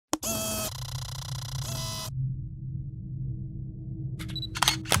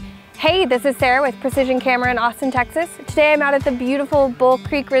Hey, this is Sarah with Precision Camera in Austin, Texas. Today I'm out at the beautiful Bull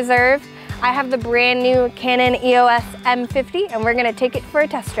Creek Reserve. I have the brand new Canon EOS M50 and we're gonna take it for a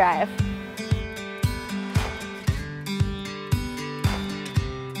test drive.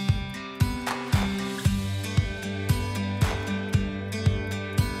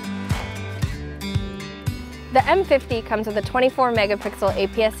 The M50 comes with a 24 megapixel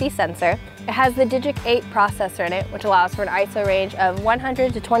APS-C sensor. It has the Digic 8 processor in it, which allows for an ISO range of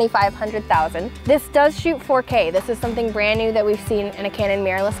 100 to 2500,000. This does shoot 4K. This is something brand new that we've seen in a Canon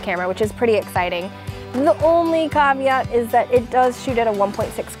mirrorless camera, which is pretty exciting. The only caveat is that it does shoot at a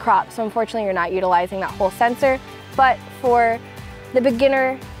 1.6 crop, so unfortunately you're not utilizing that whole sensor. But for the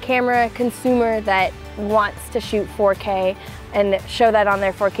beginner camera consumer that wants to shoot 4K and show that on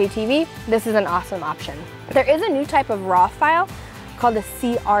their 4K TV, this is an awesome option. There is a new type of RAW file called a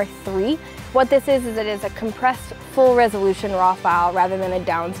CR3. What this is it is a compressed full resolution RAW file rather than a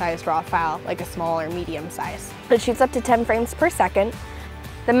downsized RAW file like a small or medium size. It shoots up to 10 frames per second.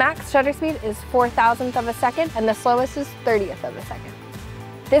 The max shutter speed is 4,000th of a second and the slowest is 30th of a second.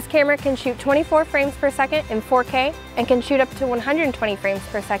 This camera can shoot 24 frames per second in 4K and can shoot up to 120 frames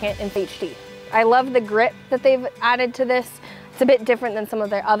per second in HD. I love the grip that they've added to this. It's a bit different than some of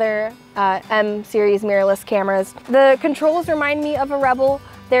their other M series mirrorless cameras. The controls remind me of a Rebel.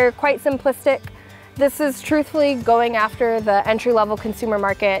 They're quite simplistic. This is truthfully going after the entry-level consumer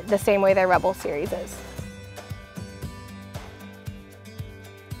market the same way their Rebel series is.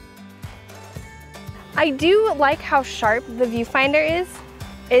 I do like how sharp the viewfinder is.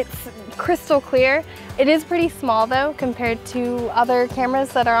 It's crystal clear. It is pretty small though compared to other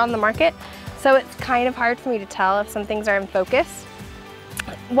cameras that are on the market. So it's kind of hard for me to tell if some things are in focus.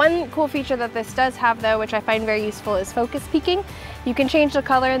 One cool feature that this does have though, which I find very useful, is focus peaking. You can change the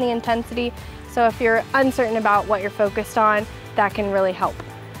color and the intensity, so if you're uncertain about what you're focused on, that can really help.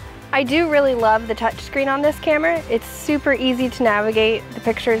 I do really love the touchscreen on this camera. It's super easy to navigate the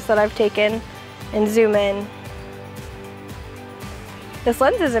pictures that I've taken and zoom in. This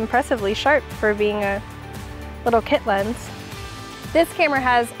lens is impressively sharp for being a little kit lens. This camera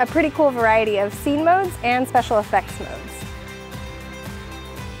has a pretty cool variety of scene modes and special effects modes.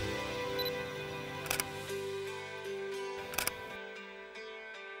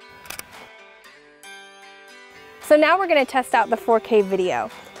 So now we're going to test out the 4K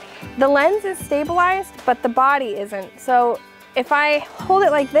video. The lens is stabilized, but the body isn't. So if I hold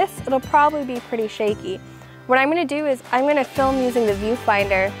it like this, it'll probably be pretty shaky. What I'm going to do is I'm going to film using the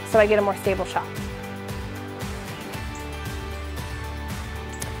viewfinder so I get a more stable shot.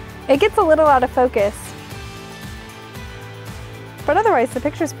 It gets a little out of focus, but otherwise the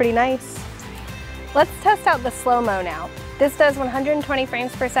picture's pretty nice. Let's test out the slow-mo now. This does 120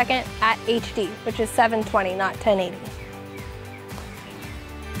 frames per second at HD, which is 720, not 1080.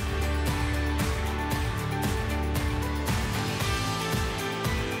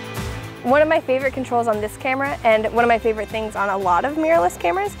 One of my favorite controls on this camera, and one of my favorite things on a lot of mirrorless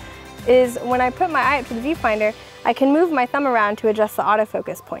cameras, is when I put my eye up to the viewfinder, I can move my thumb around to adjust the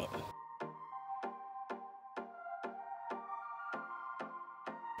autofocus point.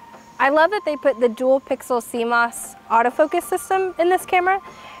 I love that they put the dual pixel CMOS autofocus system in this camera.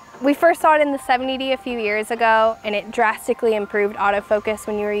 We first saw it in the 780 a few years ago, and it drastically improved autofocus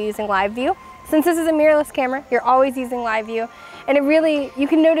when you were using live view. Since this is a mirrorless camera, you're always using live view, and you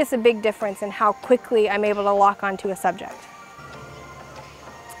can notice a big difference in how quickly I'm able to lock onto a subject.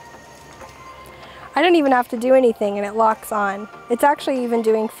 I don't even have to do anything and it locks on. It's actually even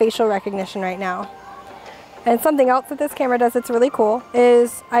doing facial recognition right now. And something else that this camera does that's really cool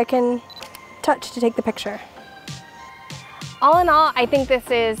is I can touch to take the picture. All in all, I think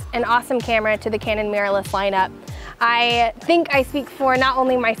this is an awesome camera to the Canon mirrorless lineup. I think I speak for not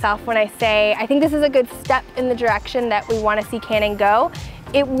only myself when I say I think this is a good step in the direction that we want to see Canon go.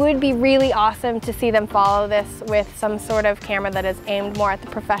 It would be really awesome to see them follow this with some sort of camera that is aimed more at the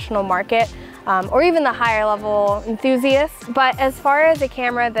professional market, or even the higher level enthusiasts. But as far as a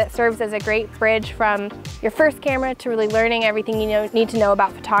camera that serves as a great bridge from your first camera to really learning everything you need to know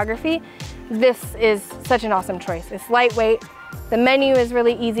about photography, this is such an awesome choice. It's lightweight, the menu is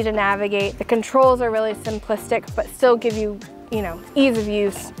really easy to navigate, the controls are really simplistic but still give you, ease of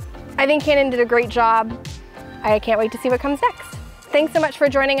use. I think Canon did a great job. I can't wait to see what comes next. Thanks so much for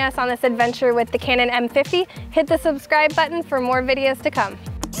joining us on this adventure with the Canon M50. Hit the subscribe button for more videos to come.